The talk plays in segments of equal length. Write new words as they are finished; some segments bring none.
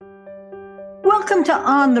Welcome to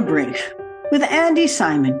On the Brink with Andy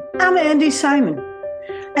Simon. I'm Andy Simon.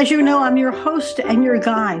 As you know, I'm your host and your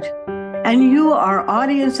guide. And you, our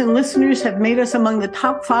audience and listeners, have made us among the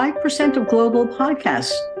top 5% of global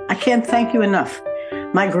podcasts. I can't thank you enough.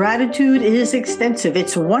 My gratitude is extensive.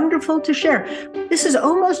 It's wonderful to share. This is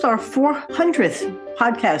almost our 400th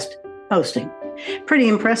podcast hosting. Pretty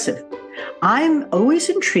impressive. I'm always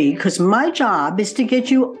intrigued because my job is to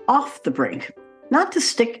get you off the brink. Not to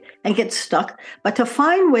stick and get stuck, but to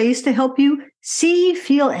find ways to help you see,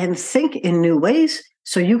 feel, and think in new ways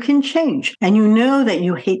so you can change. And you know that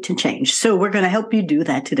you hate to change. So we're going to help you do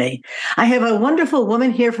that today. I have a wonderful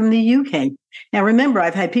woman here from the UK. Now, remember,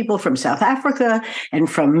 I've had people from South Africa and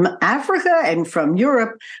from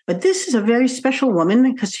Europe, but this is a very special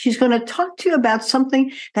woman because she's going to talk to you about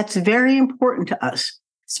something that's very important to us.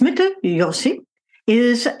 Smita, Joshi,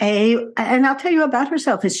 and I'll tell you about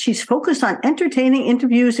herself, is she's focused on entertaining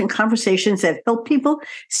interviews and conversations that help people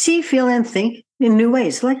see, feel, and think in new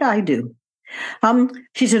ways, like I do.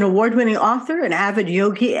 She's an award-winning author, an avid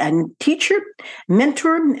yogi and teacher,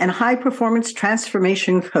 mentor, and high-performance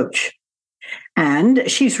transformation coach. And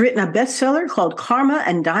she's written a bestseller called Karma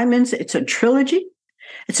and Diamonds. It's a trilogy.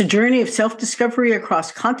 It's a journey of self-discovery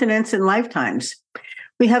across continents and lifetimes.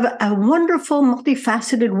 We have a wonderful,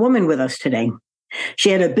 multifaceted woman with us today. She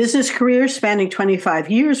had a business career spanning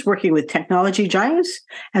 25 years working with technology giants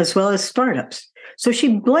as well as startups. So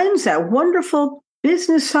she blends that wonderful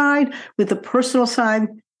business side with the personal side.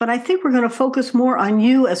 But I think we're going to focus more on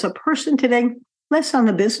you as a person today, less on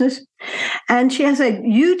the business. And she has a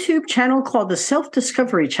YouTube channel called the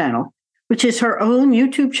Self-Discovery Channel, which is her own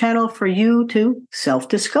YouTube channel for you to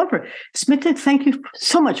self-discover. Smita, thank you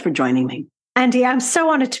so much for joining me. Andy, I'm so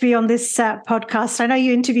honored to be on this podcast. I know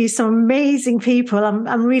you interview some amazing people.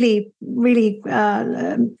 I'm really, really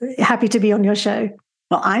happy to be on your show.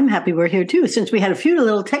 Well, I'm happy we're here too. Since we had a few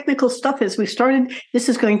little technical stuff as we started, this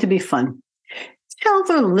is going to be fun. Tell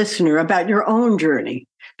the listener about your own journey,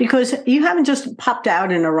 because you haven't just popped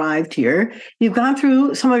out and arrived here. You've gone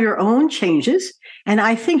through some of your own changes. And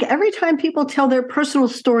I think every time people tell their personal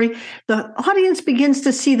story, the audience begins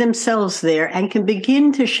to see themselves there and can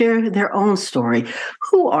begin to share their own story.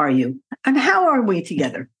 Who are you and how are we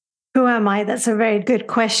together? Who am I? That's a very good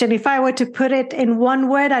question. If I were to put it in one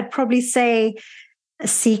word, I'd probably say a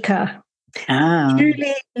seeker.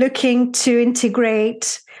 Truly looking to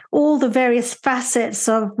integrate all the various facets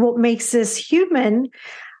of what makes us human.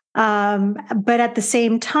 But at the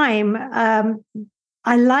same time,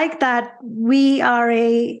 I like that we are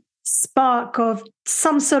a spark of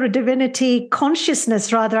some sort of divinity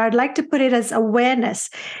consciousness, rather. I'd like to put it as awareness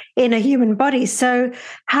in a human body. So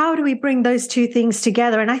how do we bring those two things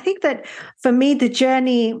together? And I think that for me, the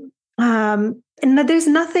journey, and there's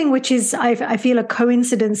nothing which is, I feel, a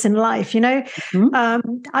coincidence in life. You know,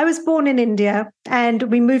 I was born in India and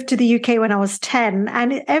we moved to the UK when I was 10.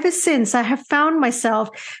 And ever since, I have found myself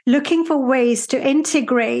looking for ways to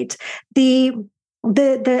integrate the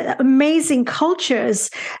amazing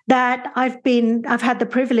cultures that I've had the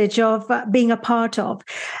privilege of being a part of.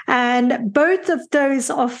 And both of those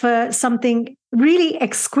offer something really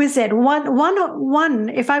exquisite. One,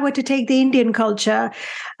 if I were to take the Indian culture,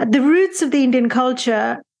 the roots of the Indian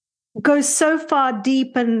culture go so far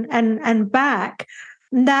deep and back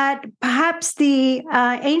that perhaps the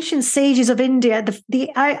ancient sages of India,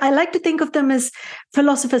 I like to think of them as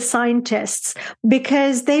philosophers, scientists,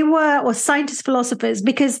 because they were, or scientist philosophers,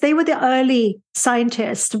 because they were the early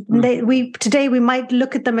scientists. Today we might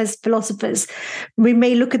look at them as philosophers. We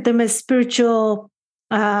may look at them as spiritual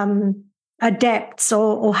adepts,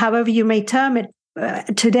 or however you may term it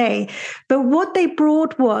today. But what they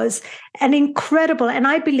brought was an incredible, and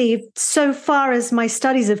I believe, so far as my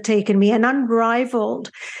studies have taken me, an unrivaled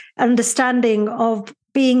understanding of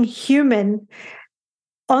being human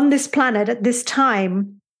on this planet at this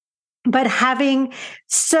time, but having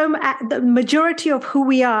the majority of who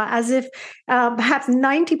we are, as if perhaps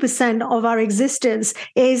 90% of our existence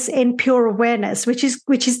is in pure awareness, which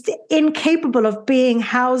is incapable of being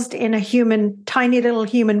housed in a tiny little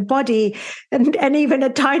human body and even a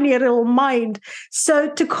tiny little mind. So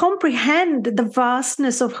to comprehend the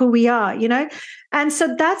vastness of who we are, you know, and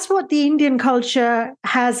so that's what the Indian culture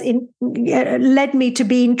has led me to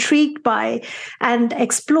be intrigued by and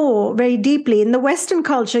explore very deeply. And the Western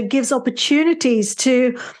culture gives opportunities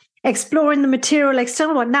to explore in the material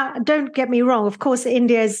external one. Now, don't get me wrong. Of course,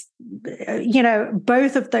 India is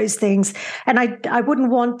both of those things. And I wouldn't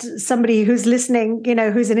want somebody who's listening,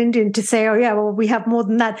 who's an Indian to say, oh yeah, well, we have more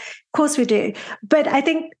than that. Of course we do. But I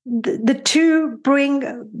think the two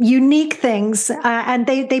bring unique things, and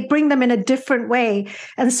they bring them in a different way.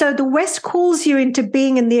 And so the West calls you into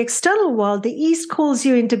being in the external world. The East calls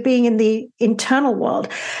you into being in the internal world.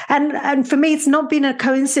 And for me, it's not been a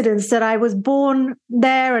coincidence that I was born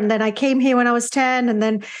there, and then I came here when I was 10, and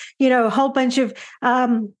then, a whole bunch of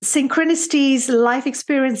synchronicities, life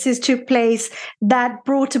experiences took place that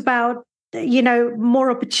brought about more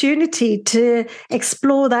opportunity to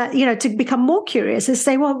explore that, to become more curious and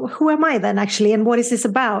say, well, who am I then actually? And what is this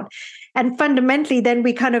about? And fundamentally, then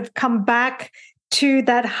we kind of come back to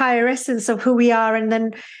that higher essence of who we are. And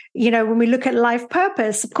then, when we look at life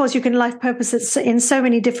purpose, of course, you can life purpose it in so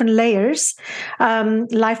many different layers.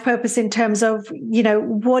 Life purpose in terms of,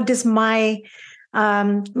 what does my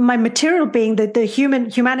material being, the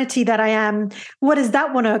humanity that I am, what does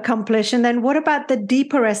that want to accomplish? And then what about the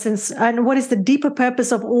deeper essence, and what is the deeper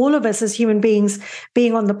purpose of all of us as human beings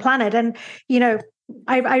being on the planet? And,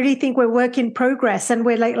 I really think we're work in progress, and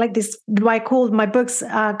we're like this, what I call my books,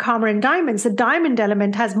 Karma and Diamonds. The diamond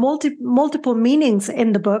element has multiple meanings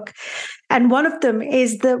in the book. And one of them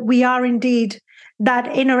is that we are indeed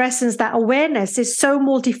that inner essence, that awareness is so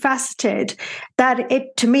multifaceted that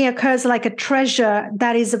it, to me, occurs like a treasure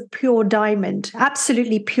that is a pure diamond,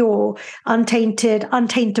 absolutely pure, untainted,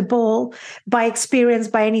 untaintable by experience,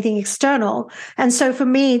 by anything external. And so for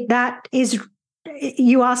me, that is,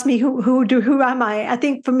 you asked me who am I? I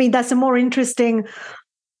think for me, that's a more interesting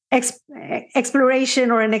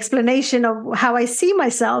exploration or an explanation of how I see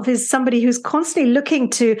myself, is somebody who's constantly looking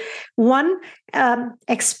to, one,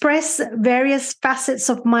 express various facets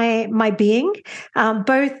of my being,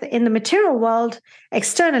 both in the material world,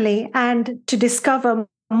 externally, and to discover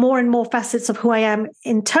more and more facets of who I am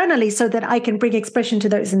internally so that I can bring expression to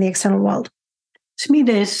those in the external world. Smita,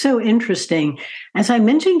 is so interesting. As I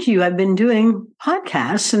mentioned to you, I've been doing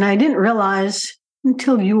podcasts, and I didn't realize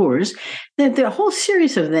until yours that the whole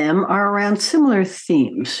series of them are around similar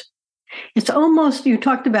themes. It's almost, you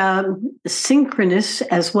talked about synchronous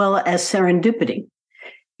as well as serendipity.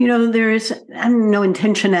 There is no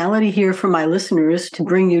intentionality here for my listeners to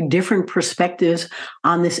bring you different perspectives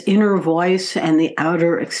on this inner voice and the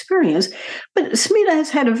outer experience. But Smita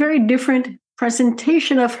has had a very different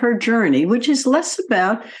presentation of her journey, which is less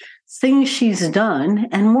about things she's done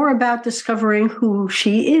and more about discovering who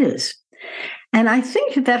she is. And I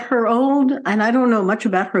think that her old, and I don't know much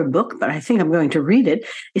about her book, but I think I'm going to read it,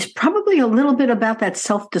 is probably a little bit about that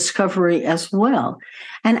self-discovery as well.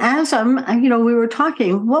 And as we were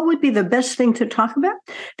talking, what would be the best thing to talk about?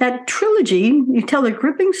 That trilogy, you tell a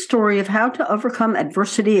gripping story of how to overcome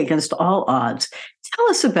adversity against all odds. Tell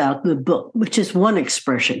us about the book, which is one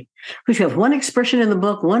expression, because you have one expression in the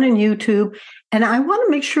book, one in YouTube. And I want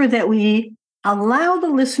to make sure that we allow the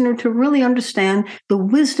listener to really understand the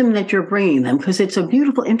wisdom that you're bringing them, because it's a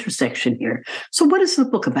beautiful intersection here. So what is the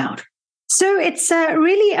book about? So it's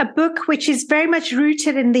really a book which is very much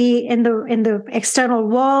rooted in the external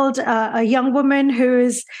world. A young woman who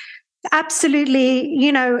is absolutely,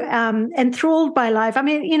 enthralled by life. I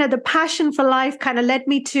mean, the passion for life kind of led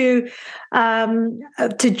me to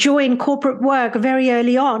join corporate work very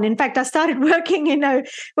early on. In fact, I started working,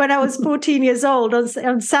 when I was 14 years old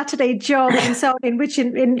on Saturday jobs and so on, in which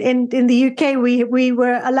in the UK we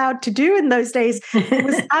were allowed to do in those days. It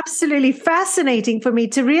was absolutely fascinating for me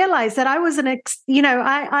to realize that I was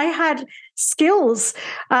I had skills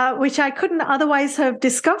which I couldn't otherwise have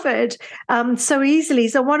discovered so easily.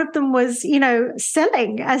 So one of them was,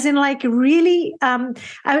 selling, as in like really,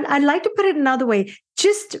 I'd like to put it another way,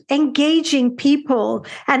 just engaging people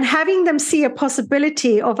and having them see a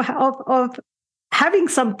possibility of having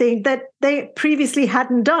something that they previously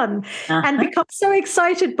hadn't done, and become so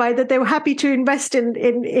excited by that they were happy to invest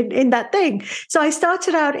in that thing. So I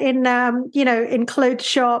started out in clothes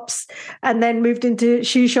shops, and then moved into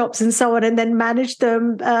shoe shops and so on, and then managed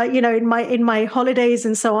them in my holidays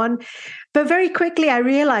and so on. But very quickly, I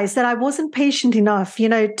realized that I wasn't patient enough,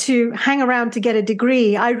 to hang around to get a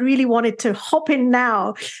degree. I really wanted to hop in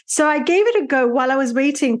now. So I gave it a go while I was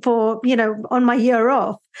waiting for, on my year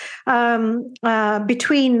off,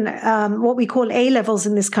 between what we call A levels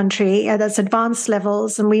in this country. That's advanced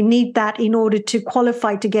levels. And we need that in order to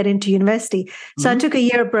qualify to get into university. So I took a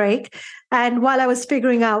year break. And while I was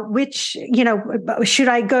figuring out which, should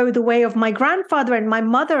I go the way of my grandfather and my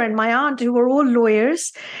mother and my aunt, who were all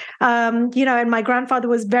lawyers, and my grandfather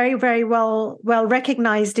was very, very well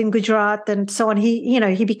recognized in Gujarat and so on.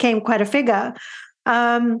 He became quite a figure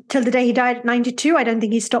till the day he died at 92. I don't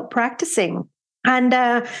think he stopped practicing. And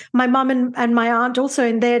my mum and my aunt also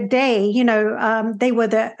in their day, they were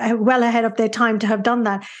well ahead of their time to have done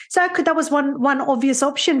that. So that was one obvious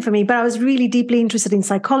option for me. But I was really deeply interested in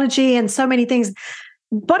psychology and so many things.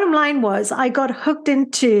 Bottom line was I got hooked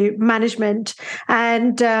into management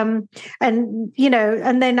and then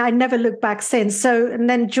I never looked back since. So, and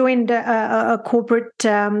then joined a corporate,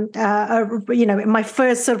 my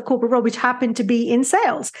first sort of corporate role, which happened to be in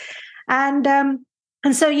sales. And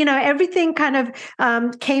so, everything kind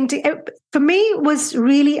of came to, for me, it was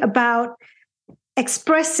really about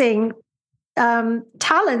expressing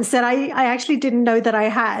talents that I actually didn't know that I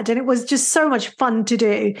had. And it was just so much fun to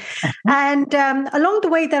do. And along the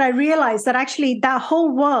way that I realized that actually that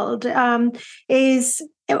whole world is,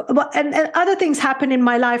 and other things happen in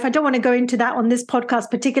my life. I don't want to go into that on this podcast,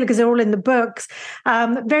 particularly because they're all in the books.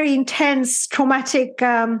 Very intense, traumatic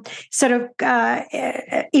sort of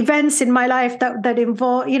events in my life that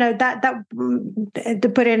involve, that to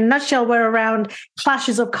put it in a nutshell, were around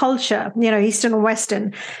clashes of culture, Eastern and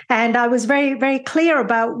Western. And I was very, very clear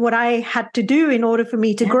about what I had to do in order for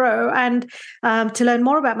me to grow and to learn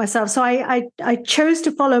more about myself. So I chose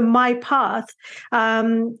to follow my path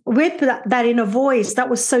with that inner voice that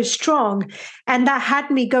was so strong, and that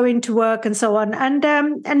had me go into work and so on, and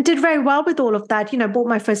did very well with all of that. Bought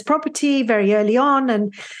my first property very early on,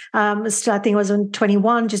 and still, I think I was on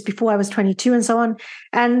 21, just before I was 22, and so on,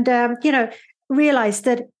 and realized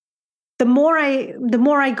that the more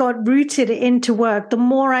I got rooted into work, the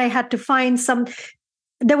more I had to find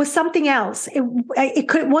there was something else.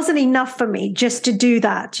 It wasn't enough for me just to do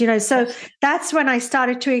that, So that's when I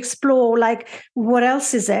started to explore, like, what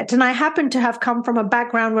else is it? And I happened to have come from a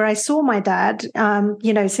background where I saw my dad,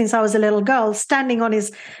 since I was a little girl, standing on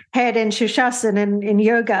his head in Shirshasana and in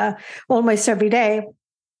yoga almost every day,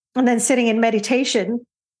 and then sitting in meditation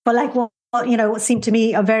for what seemed to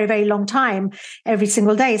me a very, very long time every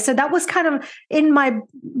single day. So that was kind of in my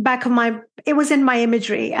back of it was in my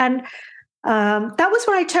imagery. And that was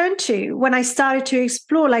what I turned to when I started to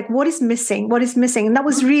explore, like, what is missing? And that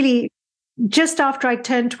was really just after I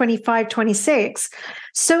turned 25, 26.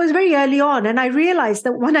 So it was very early on. And I realized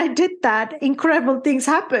that when I did that, incredible things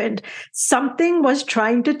happened. Something was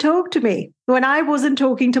trying to talk to me when I wasn't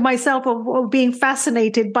talking to myself, or being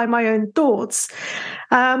fascinated by my own thoughts,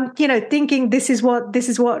 thinking this is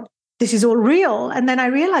all real. And then I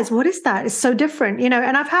realized, what is that? It's so different,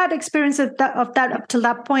 and I've had experience of that up till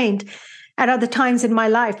that point at other times in my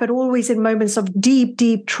life, but always in moments of deep,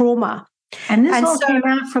 deep trauma. And this all came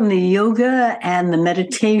out from the yoga and the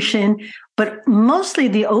meditation, but mostly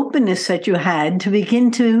the openness that you had to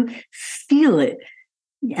begin to feel it.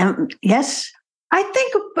 Yes? I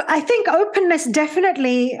think openness,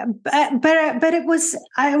 definitely, but it was,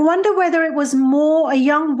 I wonder whether it was more a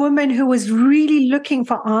young woman who was really looking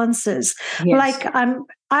for answers. Yes. Like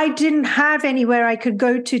I didn't have anywhere I could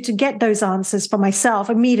go to get those answers for myself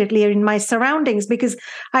immediately in my surroundings, because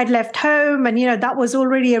I'd left home, and that was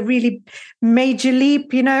already a really major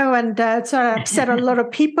leap, and so I upset a lot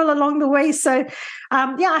of people along the way. So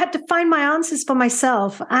I had to find my answers for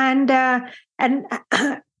myself, and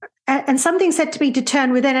something said to me to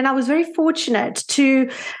turn within. And I was very fortunate to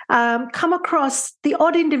come across the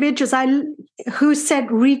odd individuals who said,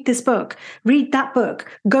 read this book, read that book,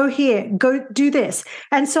 go here, go do this.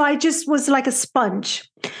 And so I just was like a sponge.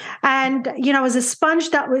 And, I was a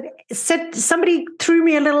sponge that somebody threw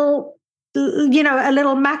me a little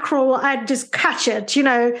mackerel, I'd just catch it,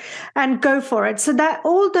 and go for it. So that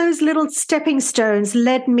all those little stepping stones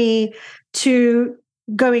led me to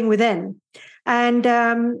going within. And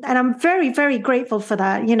I'm very, very grateful for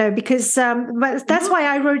that, because that's why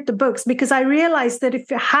I wrote the books, because I realized that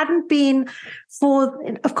if it hadn't been for,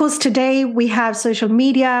 of course, today we have social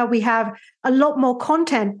media, we have a lot more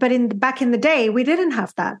content, but back in the day, we didn't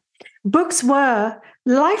have that. Books were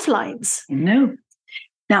lifelines. No.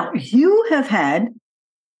 Now, you have had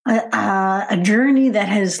a journey that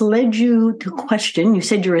has led you to question. You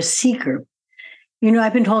said you're a seeker.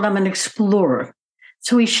 I've been told I'm an explorer.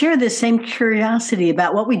 So we share this same curiosity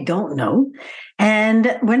about what we don't know,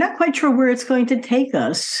 and we're not quite sure where it's going to take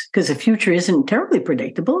us, because the future isn't terribly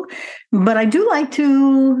predictable. But I do like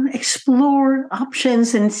to explore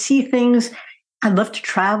options and see things. I love to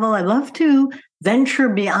travel. I love to venture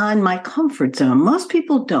beyond my comfort zone. Most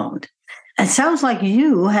people don't. It sounds like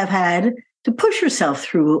you have had to push yourself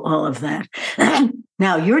through all of that.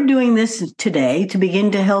 Now, you're doing this today to begin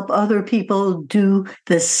to help other people do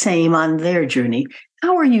the same on their journey.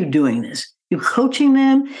 How are you doing this? You're coaching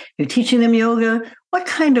them? You're teaching them yoga? What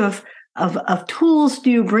kind of tools do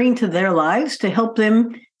you bring to their lives to help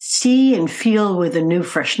them see and feel with a new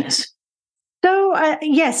freshness? So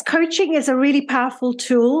yes, coaching is a really powerful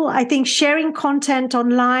tool. I think sharing content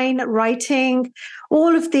online, writing,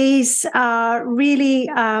 all of these are really,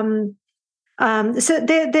 so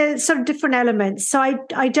they're sort of different elements. So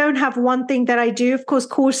I don't have one thing that I do. Of course,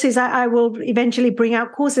 courses, I will eventually bring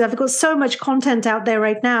out courses. I've got so much content out there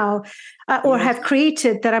right now, or have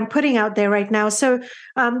created that I'm putting out there right now. So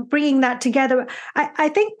bringing that together, I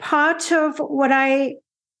think part of what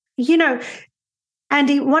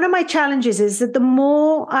Andy, one of my challenges is that the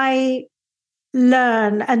more I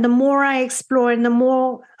learn and the more I explore and the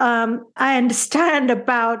more I understand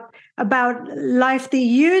about life, the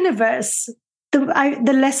universe,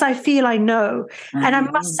 the less I feel I know. And I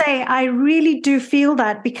must say, I really do feel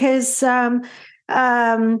that because, and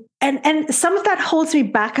some of that holds me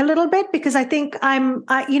back a little bit because I think I'm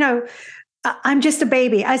just a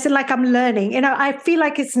baby. I said, like, I'm learning. I feel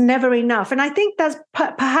like it's never enough. And I think that's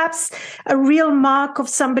perhaps a real mark of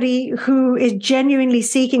somebody who is genuinely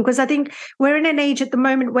seeking, because I think we're in an age at the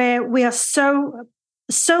moment where we are so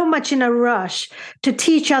much in a rush to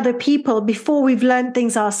teach other people before we've learned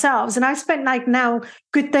things ourselves. And I've spent now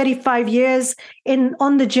good 35 years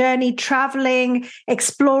on the journey, traveling,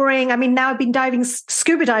 exploring. I mean, now I've been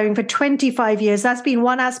scuba diving for 25 years. That's been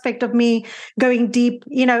one aspect of me going deep,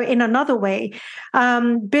 in another way.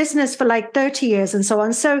 Business for 30 years and so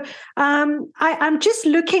on. So I'm just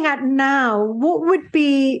looking at now, what would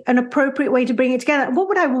be an appropriate way to bring it together? What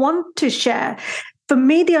would I want to share? For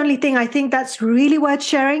me, the only thing I think that's really worth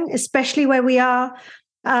sharing, especially where we are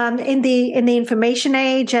in the information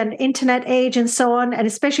age and internet age and so on, and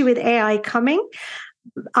especially with AI coming,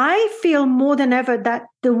 I feel more than ever that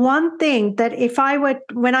the one thing that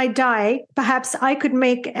when I die, perhaps I could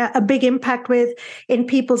make a big impact in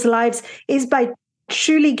people's lives is by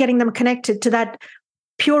truly getting them connected to that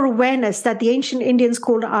pure awareness that the ancient Indians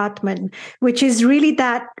called Atman, which is really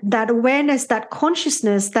that awareness, that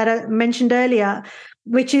consciousness that I mentioned earlier,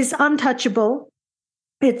 which is untouchable.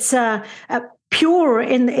 It's pure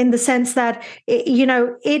in the sense that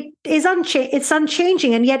it is it's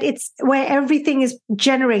unchanging, and yet it's where everything is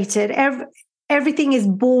generated. Everything is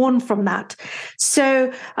born from that.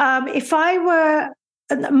 So my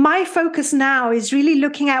focus now is really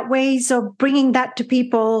looking at ways of bringing that to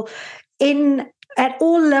people at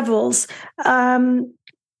all levels,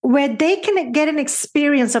 where they can get an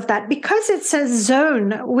experience of that, because it's a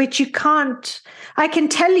zone which I can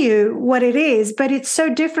tell you what it is, but it's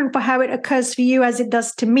so different for how it occurs for you as it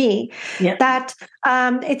does to me. Yep. That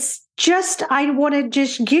it's just, I want to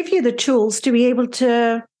just give you the tools to be able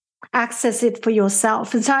to access it for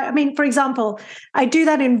yourself. And so, I mean, for example, I do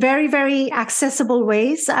that in very, very accessible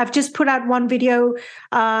ways. I've just put out one video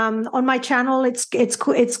on my channel. It's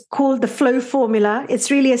called the Flow Formula. It's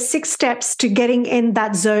really 6 steps to getting in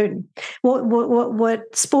that zone,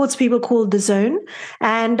 what sports people call the zone,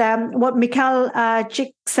 and what Mikhail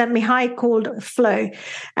Csikszentmihalyi called flow.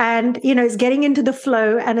 And it's getting into the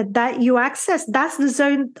flow, and that you access, that's the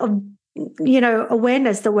zone of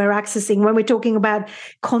awareness that we're accessing when we're talking about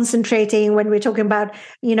concentrating, when we're talking about,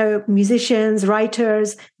 musicians,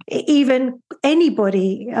 writers, even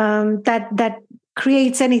anybody that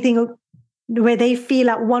creates anything where they feel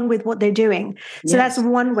at one with what they're doing. So That's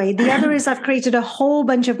one way. The other is I've created a whole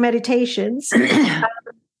bunch of meditations,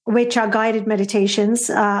 which are guided meditations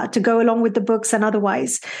to go along with the books and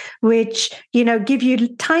otherwise, which, give you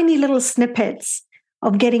tiny little snippets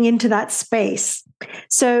of getting into that space.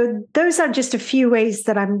 So those are just a few ways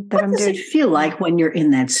that I'm doing. What does it feel like when you're in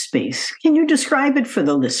that space? Can you describe it for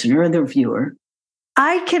the listener or the viewer?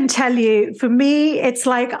 I can tell you, for me, it's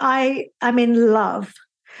like I'm in love.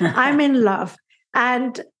 I'm in love.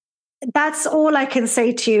 And that's all I can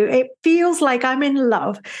say to you. It feels like I'm in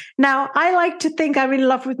love. Now, I like to think I'm in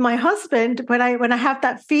love with my husband when I have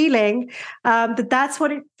that feeling, that's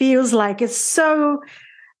what it feels like. It's so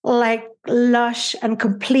lush and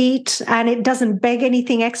complete, and it doesn't beg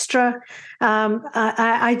anything extra.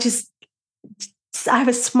 I have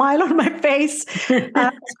a smile on my face. When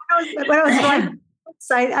I was writing,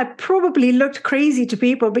 I probably looked crazy to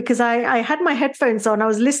people because I had my headphones on. I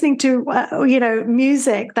was listening to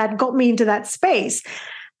music that got me into that space,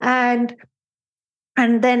 and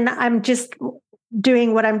then I'm just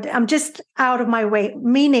doing what I'm just out of my way,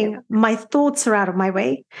 meaning my thoughts are out of my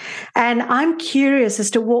way. And I'm curious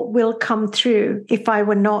as to what will come through if I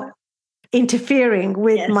were not interfering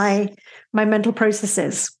with my mental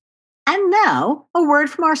processes. And now, a word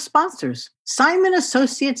from our sponsors, Simon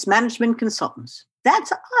Associates Management Consultants.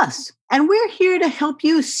 That's us. And we're here to help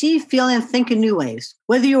you see, feel, and think in new ways.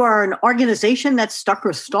 Whether you are an organization that's stuck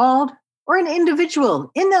or stalled, or an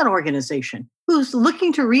individual in that organization who's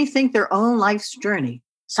looking to rethink their own life's journey,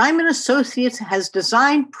 Simon Associates has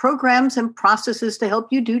designed programs and processes to help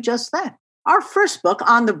you do just that. Our first book,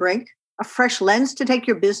 On the Brink, A Fresh Lens to Take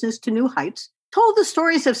Your Business to New Heights, told the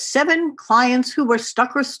stories of 7 clients who were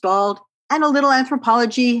stuck or stalled, and a little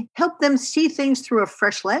anthropology helped them see things through a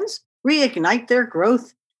fresh lens, reignite their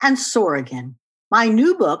growth, and soar again. My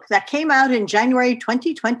new book that came out in January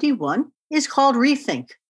 2021 is called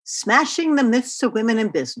Rethink, Smashing the Myths of Women in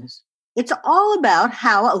Business. It's all about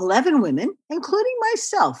how 11 women, including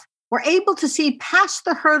myself, were able to see past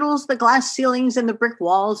the hurdles, the glass ceilings, and the brick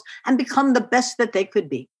walls and become the best that they could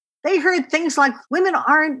be. They heard things like women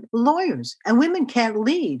aren't lawyers and women can't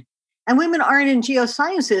lead and women aren't in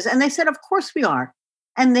geosciences. And they said, of course we are.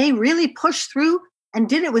 And they really pushed through and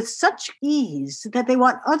did it with such ease that they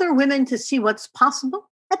want other women to see what's possible.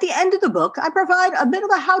 At the end of the book, I provide a bit of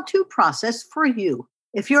a how-to process for you.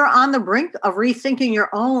 If you're on the brink of rethinking your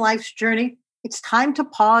own life's journey, it's time to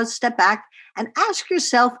pause, step back, and ask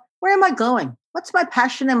yourself, where am I going? What's my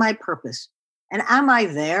passion and my purpose? And am I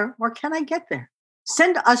there or can I get there?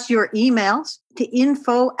 Send us your emails to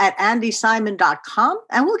info@andysimon.com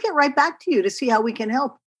and we'll get right back to you to see how we can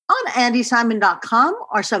help. On andysimon.com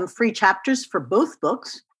are some free chapters for both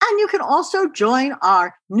books. And you can also join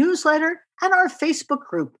our newsletter and our Facebook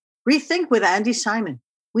group, Rethink with Andy Simon.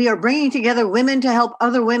 We are bringing together women to help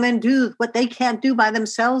other women do what they can't do by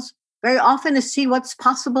themselves, very often to see what's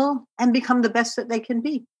possible and become the best that they can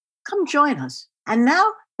be. Come join us. And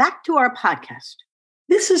now back to our podcast.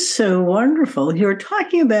 This is so wonderful. You're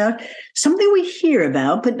talking about something we hear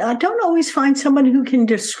about, but I don't always find someone who can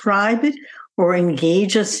describe it or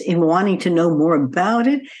engage us in wanting to know more about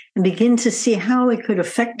it and begin to see how it could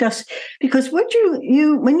affect us. Because what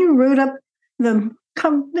you when you wrote up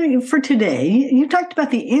for today, you talked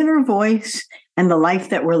about the inner voice and the life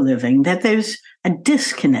that we're living, that there's a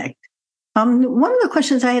disconnect. One of the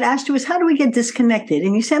questions I had asked you was, how do we get disconnected?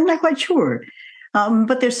 And you said, I'm not quite sure.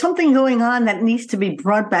 But there's something going on that needs to be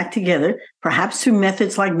brought back together, perhaps through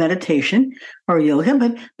methods like meditation or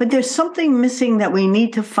yoga. But there's something missing that we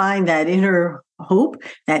need to find, that inner hope,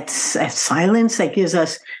 that silence that gives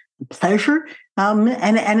us pleasure.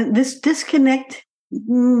 And this disconnect,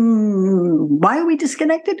 why are we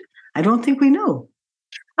disconnected? I don't think we know.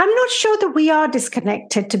 I'm not sure that we are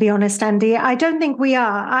disconnected, to be honest, Andy. I don't think we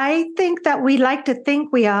are. I think that we like to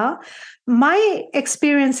think we are. My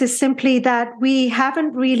experience is simply that we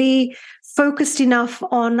haven't really focused enough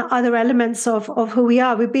on other elements of who we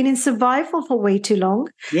are. We've been in survival for way too long.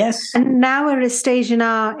 Yes. And now we're at a stage in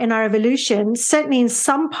our evolution, certainly in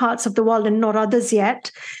some parts of the world and not others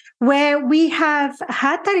yet, where we have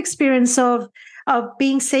had that experience of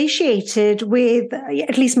being satiated with,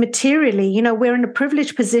 at least materially. You know, we're in a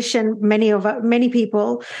privileged position, many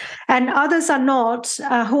people, and others are not,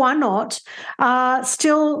 who are not,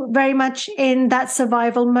 still very much in that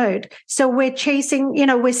survival mode. So we're chasing,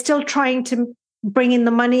 we're still trying to bring in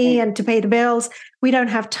the money and to pay the bills. We don't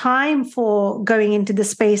have time for going into the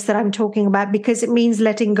space that I'm talking about, because it means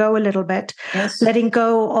letting go a little bit, yes. Letting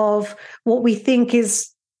go of what we think is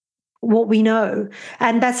what we know.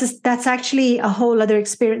 And that's actually a whole other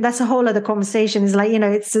experience. That's a whole other conversation. It's like,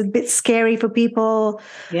 it's a bit scary for people.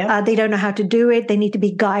 Yeah. They don't know how to do it. They need to be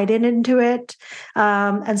guided into it,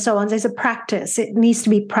 and so on. There's a practice. It needs to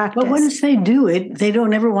be practiced. But once they do it, they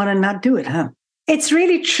don't ever want to not do it, huh? It's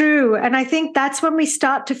really true. And I think that's when we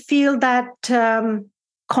start to feel that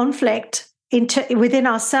conflict within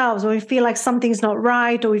ourselves, when we feel like something's not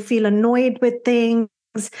right, or we feel annoyed with things.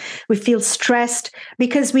 We feel stressed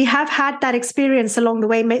because we have had that experience along the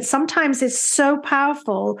way. Sometimes it's so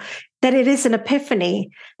powerful that it is an epiphany,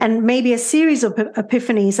 and maybe a series of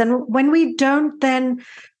epiphanies. And when we don't then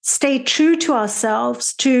stay true to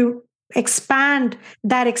ourselves to expand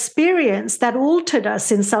that experience that altered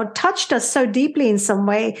us touched us so deeply in some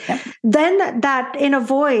way, then that inner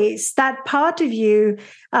voice, that part of you,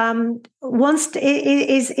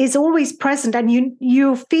 is always present, and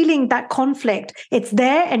you're feeling that conflict. It's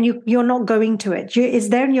there, and you're not going to it. It's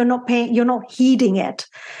there, and you're not heeding it.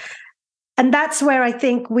 And that's where I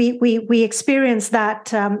think we experience that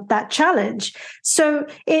challenge. So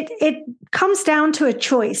it comes down to a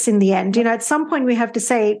choice in the end. At some point we have to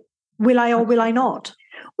say, will I or will I not?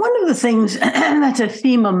 One of the things that's a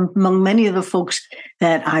theme among many of the folks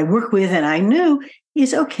that I work with and I knew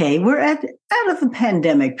is, okay, we're out of the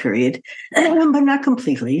pandemic period, but not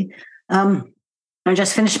completely. I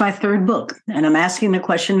just finished my 3rd book, and I'm asking the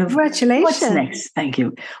question of, congratulations. What's next? Thank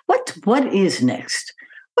you. What is next?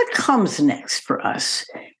 What comes next for us?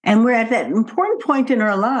 And we're at that important point in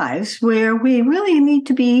our lives where we really need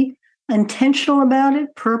to be intentional about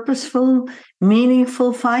it, purposeful,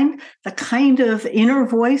 meaningful, find the kind of inner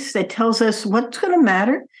voice that tells us what's going to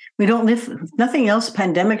matter. We don't live, nothing else.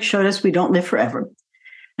 Pandemic showed us we don't live forever.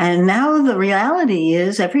 And now the reality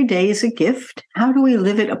is every day is a gift. How do we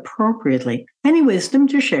live it appropriately? Any wisdom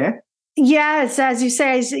to share? Yes, as you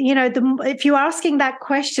say, if you're asking that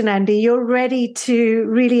question, Andy, you're ready to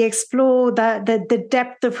really explore the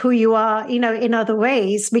depth of who you are, in other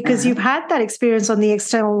ways, because you've had that experience on the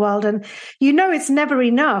external world, and it's never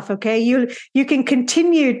enough. Okay, you can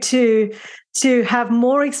continue to have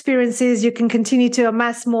more experiences, you can continue to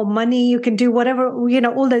amass more money, you can do whatever,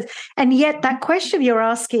 all those, and yet that question you're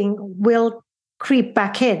asking will creep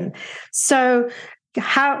back in. So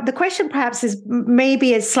how the question perhaps is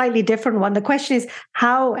maybe a slightly different one. The question is,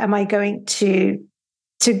 how am I going to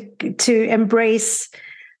embrace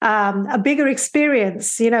a bigger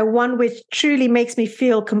experience, one which truly makes me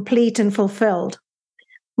feel complete and fulfilled?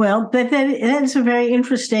 Well, but that is a very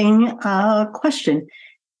interesting question.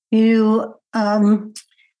 I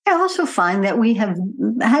also find that we had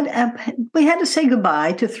to say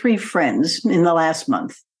goodbye to 3 friends in the last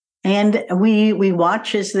month. And we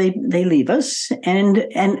watch as they leave us, and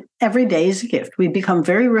every day is a gift. We become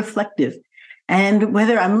very reflective. And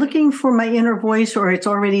whether I'm looking for my inner voice or it's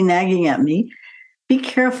already nagging at me, be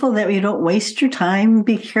careful that you don't waste your time.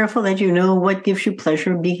 Be careful that you know what gives you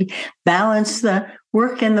pleasure. Balance the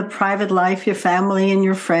work and the private life, your family and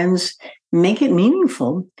your friends. Make it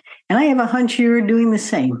meaningful. And I have a hunch you're doing the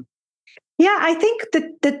same. Yeah, I think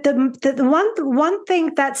that the one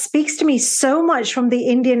thing that speaks to me so much from the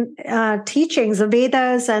Indian teachings, the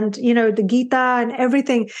Vedas, and the Gita and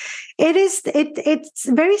everything, it's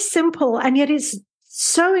very simple, and yet it's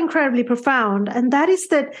so incredibly profound. And that is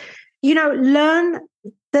that learn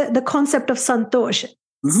the concept of santosh.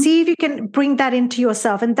 Mm-hmm. See if you can bring that into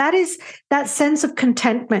yourself, and that is that sense of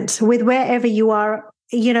contentment with wherever you are.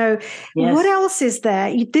 Yes. What else is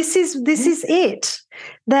there? This is it.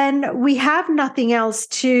 Then we have nothing else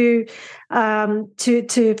to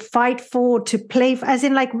fight for, to play for, as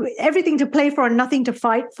in like everything to play for and nothing to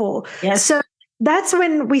fight for. Yes. So that's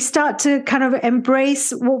when we start to kind of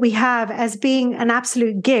embrace what we have as being an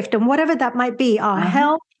absolute gift, and whatever that might be, our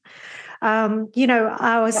health,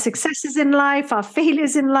 our successes in life, our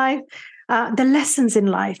failures in life. The lessons in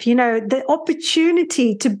life, the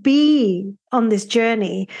opportunity to be on this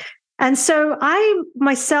journey. And so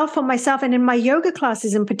for myself, and in my yoga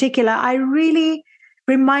classes in particular, I really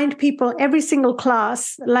remind people every single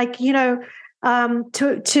class, like, to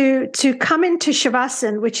come into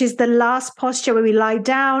Shavasana, which is the last posture where we lie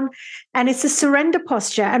down, and it's a surrender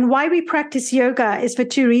posture. And why we practice yoga is for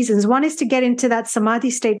 2 reasons. One is to get into that samadhi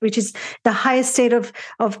state, which is the highest state of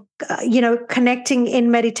connecting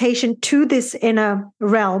in meditation to this inner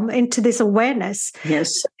realm, into this awareness.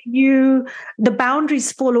 Yes. The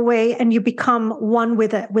boundaries fall away and you become one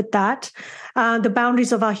with that, the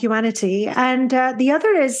boundaries of our humanity. And the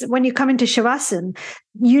other is when you come into Shavasana,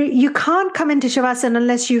 you can't come into Shavasana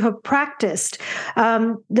unless you have practiced.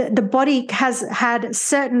 The body has had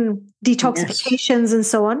certain detoxifications and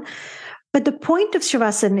so on. But the point of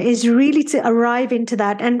Shavasana is really to arrive into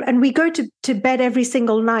that. And we go to bed every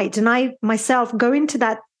single night. And I myself go into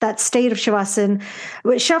that state of Shavasana,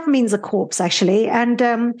 which Shav means a corpse, actually. And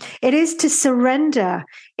it is to surrender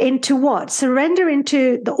into what? Surrender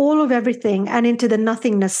into the all of everything and into the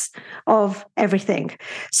nothingness of everything.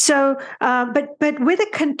 So, but with a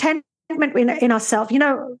contentment in ourselves,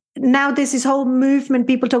 now there's this whole movement,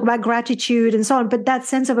 people talk about gratitude and so on, but that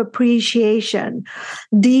sense of appreciation,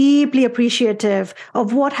 deeply appreciative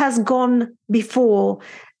of what has gone before,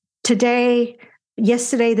 today,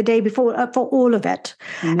 yesterday, the day before, for all of it.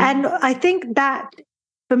 Mm-hmm. And I think that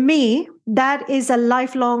for me, that is a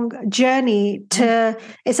lifelong journey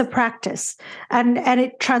it's a practice, and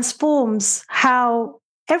it transforms how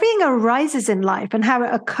everything arises in life and how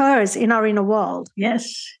it occurs in our inner world.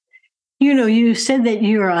 Yes. You said that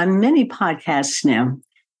you're on many podcasts now,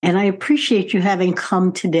 and I appreciate you having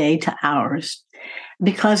come today to ours,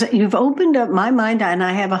 because you've opened up my mind, and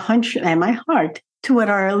I have a hunch and my heart to what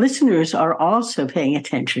our listeners are also paying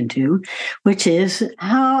attention to, which is,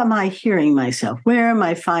 how am I hearing myself? Where am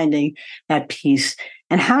I finding that peace?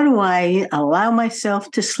 And how do I allow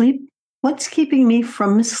myself to sleep? What's keeping me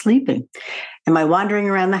from sleeping? Am I wandering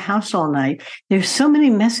around the house all night? There's so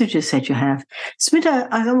many messages that you have. Smita,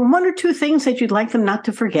 1 or 2 things that you'd like them not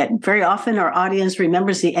to forget. Very often our audience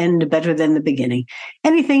remembers the end better than the beginning.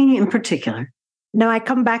 Anything in particular? No, I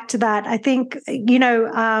come back to that. I think,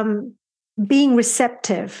 being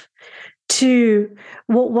receptive to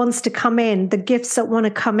what wants to come in, the gifts that want to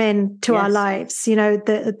come in to our lives.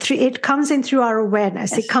 It comes in through our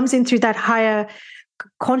awareness. It comes in through that higher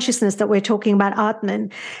consciousness that we're talking about,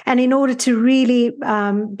 Atman. And in order to really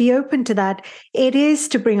be open to that, it is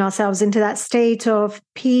to bring ourselves into that state of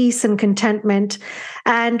peace and contentment.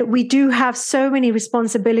 And we do have so many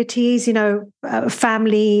responsibilities,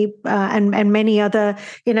 family and many other,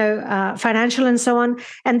 financial and so on.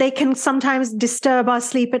 And they can sometimes disturb our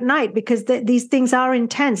sleep at night because these things are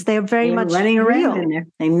intense. They are very much running real. Around in there.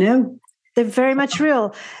 I know. They're very much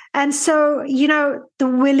real. And so, the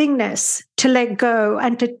willingness to let go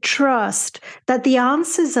and to trust that the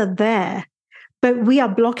answers are there, but we are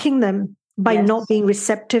blocking them by not being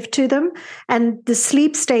receptive to them. And the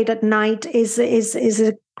sleep state at night is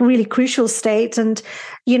a really crucial state. And,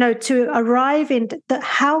 to arrive in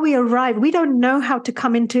how we arrive, we don't know how to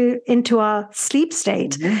come into our sleep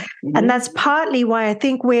state. Mm-hmm. And that's partly why I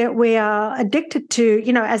think we are addicted to,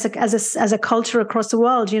 as a culture across the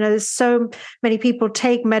world, there's so many people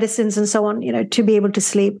take medicines and so on, to be able to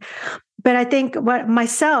sleep. But I think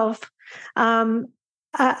myself,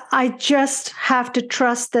 I just have to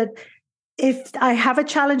trust that if I have a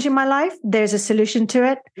challenge in my life, there's a solution to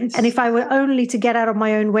it. Yes. And if I were only to get out of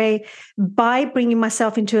my own way by bringing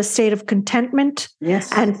myself into a state of contentment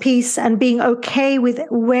and peace and being okay with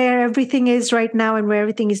where everything is right now and where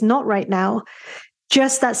everything is not right now,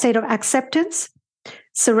 just that state of acceptance,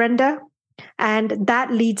 surrender, and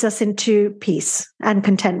that leads us into peace and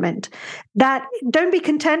contentment. That don't be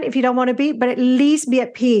content if you don't want to be, but at least be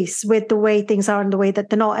at peace with the way things are and the way that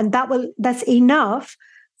they're not. And that's enough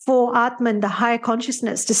for Atman, the higher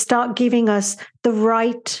consciousness, to start giving us the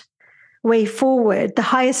right way forward, the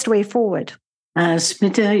highest way forward.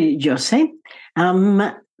 Smita, Joshi,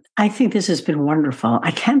 I think this has been wonderful. I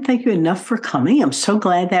can't thank you enough for coming. I'm so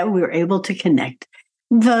glad that we were able to connect.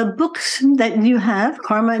 The books that you have,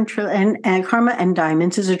 Karma and Karma and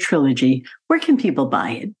Diamonds, is a trilogy. Where can people buy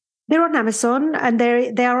it? They're on Amazon, and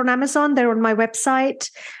they are on Amazon. They're on my website.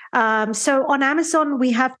 So on Amazon,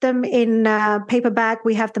 we have them in paperback,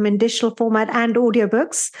 we have them in digital format and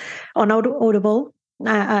audiobooks on Audible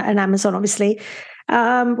and Amazon, obviously.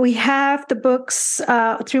 We have the books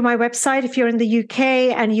through my website. If you're in the UK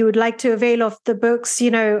and you would like to avail of the books,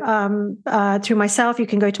 through myself, you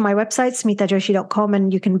can go to my website, smitajoshi.com,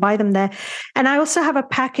 and you can buy them there. And I also have a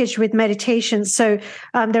package with meditations. So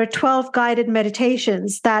there are 12 guided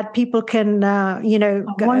meditations that people can,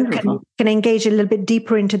 can engage a little bit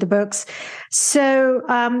deeper into the books. So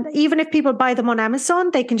even if people buy them on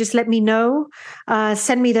Amazon, they can just let me know,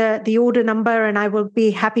 send me the order number, and I will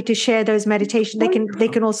be happy to share those meditations. They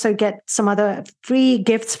can also get some other free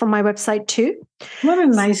gifts from my website too. What a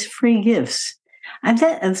nice free gifts.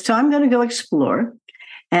 So I'm going to go explore.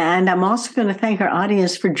 And I'm also going to thank our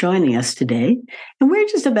audience for joining us today. And we're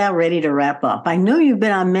just about ready to wrap up. I know you've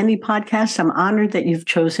been on many podcasts. I'm honored that you've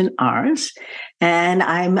chosen ours. And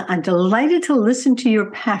I'm delighted to listen to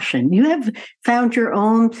your passion. You have found your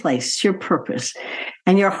own place, your purpose,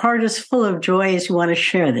 and your heart is full of joy as you want to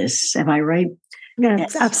share this. Am I right?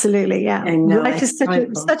 Yes, absolutely. Yeah. Life is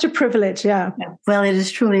such a privilege. Yeah. Well, it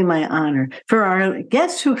is truly my honor. For our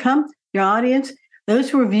guests who come, your audience, those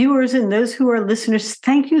who are viewers and those who are listeners,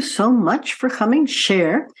 thank you so much for coming,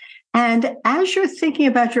 share. And as you're thinking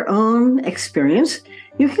about your own experience,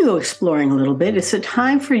 you can go exploring a little bit. It's a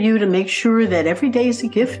time for you to make sure that every day is a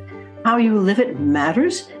gift. How you live it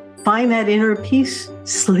matters. Find that inner peace,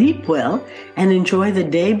 sleep well, and enjoy the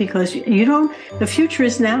day, because the future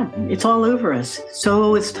is now. It's all over us.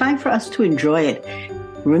 So it's time for us to enjoy it.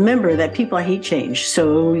 Remember that people hate change,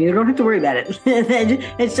 so you don't have to worry about it.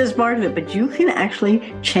 It's just part of it, but you can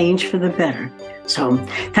actually change for the better. So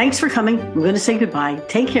thanks for coming. I'm going to say goodbye.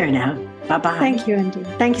 Take care now. Bye-bye. Thank you, Andy.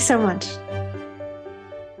 Thank you so much.